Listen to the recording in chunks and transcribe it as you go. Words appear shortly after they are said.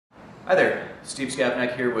Hi there, Steve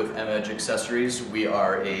Skavnak here with M-Edge Accessories. We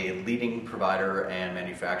are a leading provider and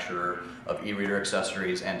manufacturer of e-reader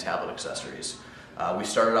accessories and tablet accessories. We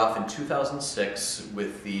started off in 2006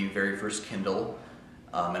 with the very first Kindle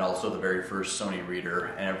and also the very first Sony reader,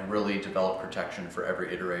 and have really developed protection for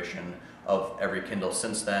every iteration of every Kindle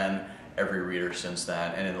since then, every reader since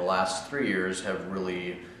then, and in the last 3 years have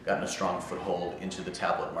really gotten a strong foothold into the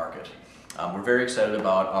tablet market. We're very excited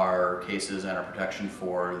about our cases and our protection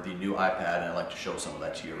for the new iPad, and I'd like to show some of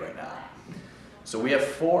that to you right now. So we have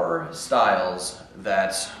 4 styles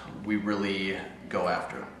that we really go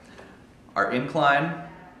after. Our Incline,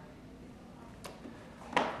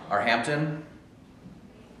 our Hampton,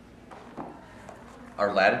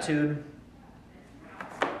 our Latitude,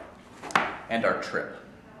 and our Trip.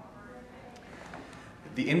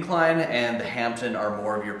 The Incline and the Hampton are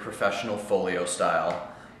more of your professional folio style.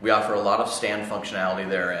 We offer a lot of stand functionality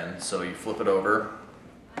therein, so you flip it over,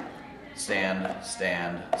 stand,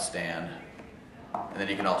 stand, stand, and then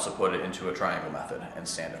you can also put it into a triangle method and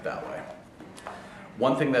stand it that way.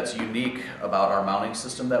 One thing that's unique about our mounting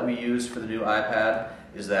system that we use for the new iPad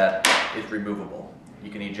is that it's removable. You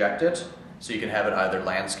can eject it, so you can have it either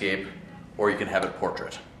landscape or you can have it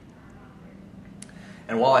portrait.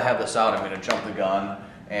 And while I have this out, I'm going to jump the gun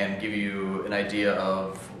and give you an idea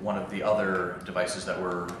of one of the other devices that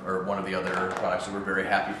one of the other products that we're very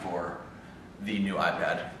happy for the new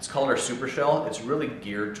iPad. It's called our Super Shell. It's really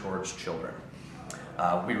geared towards children.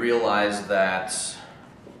 We realize that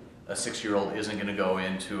a 6-year-old isn't going to go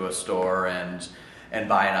into a store and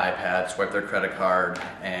buy an iPad, swipe their credit card,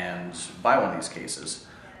 and buy one of these cases.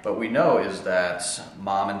 What we know is that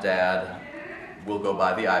mom and dad will go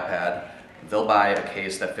buy the iPad, they'll buy a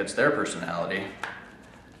case that fits their personality.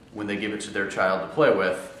 When they give it to their child to play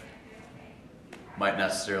with, might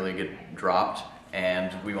necessarily get dropped,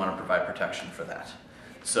 and we want to provide protection for that.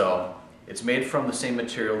 So it's made from the same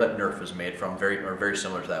material that Nerf is made from, very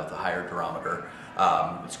similar to that with a higher durometer.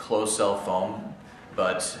 It's closed cell foam,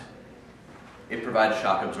 but it provides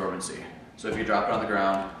shock absorbency. So if you drop it on the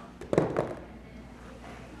ground,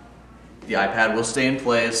 the iPad will stay in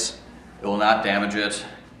place, it will not damage it,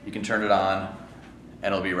 you can turn it on,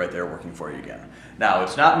 and it'll be right there working for you again. Now,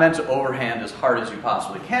 it's not meant to overhand as hard as you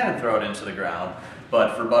possibly can and throw it into the ground,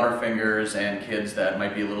 but for butterfingers and kids that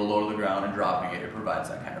might be a little low to the ground and dropping it, it provides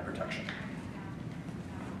that kind of protection.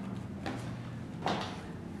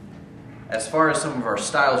 As far as some of our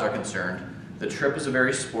styles are concerned, the Trip is a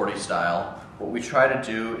very sporty style. What we try to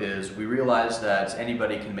do is we realize that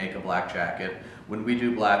anybody can make a black jacket. When we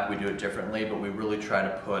do black, we do it differently, but we really try to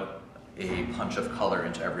put a punch of color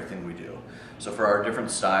into everything we do. So for our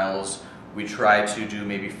different styles, we try to do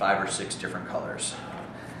maybe 5 or 6 different colors.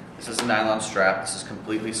 This is a nylon strap. This is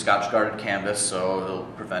completely Scotch guarded canvas, so it'll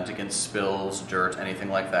prevent against spills, dirt, anything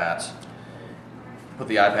like that. Put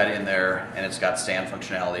the iPad in there, and it's got stand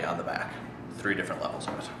functionality on the back. 3 different levels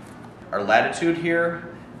of it. Our Latitude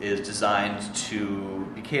here is designed to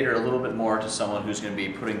be catered a little bit more to someone who's going to be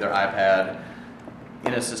putting their iPad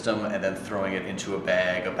in a system and then throwing it into a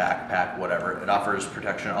bag, a backpack, whatever. It offers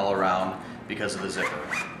protection all around because of the zipper.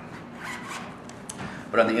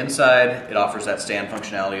 But on the inside, it offers that stand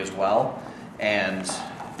functionality as well, and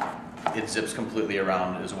it zips completely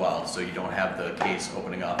around as well, so you don't have the case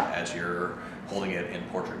opening up as you're holding it in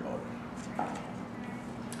portrait mode.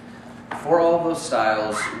 For all of those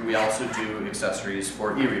styles, we also do accessories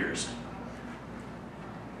for e-readers.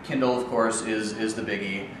 Kindle, of course, is the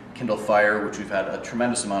biggie. Kindle Fire, which we've had a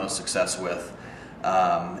tremendous amount of success with.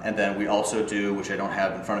 And then we also do, which I don't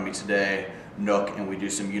have in front of me today, Nook, and we do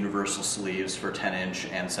some universal sleeves for 10-inch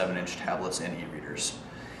and 7-inch tablets and e-readers.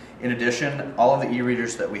 In addition, all of the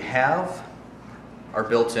e-readers that we have are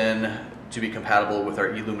built in to be compatible with our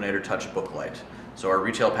eLuminator Touch Booklight. So our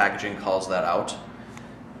retail packaging calls that out.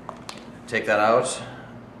 Take that out,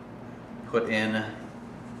 put in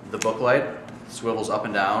the booklight, swivels up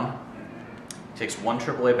and down, takes 1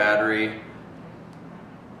 AAA battery,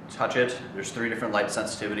 touch it. There's 3 different light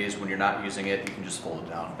sensitivities. When you're not using it, you can just fold it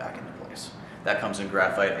down and back into place. That comes in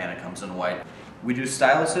graphite and it comes in white. We do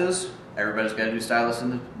styluses. Everybody's got to do stylus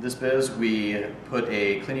in this biz. We put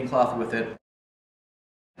a cleaning cloth with it.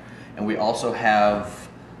 And we also have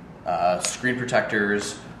screen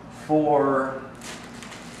protectors for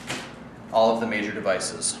all of the major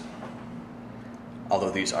devices,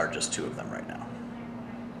 although these are just 2 of them right now.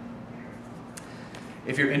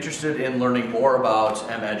 If you're interested in learning more about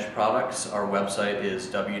M-Edge products, our website is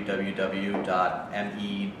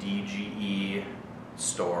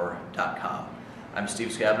www.medgestore.com. I'm Steve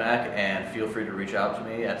Skavnak, and feel free to reach out to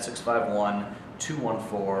me at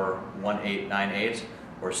 651-214-1898.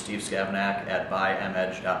 or Steve Skavnak at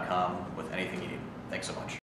buymedge.com with anything you need. Thanks so much.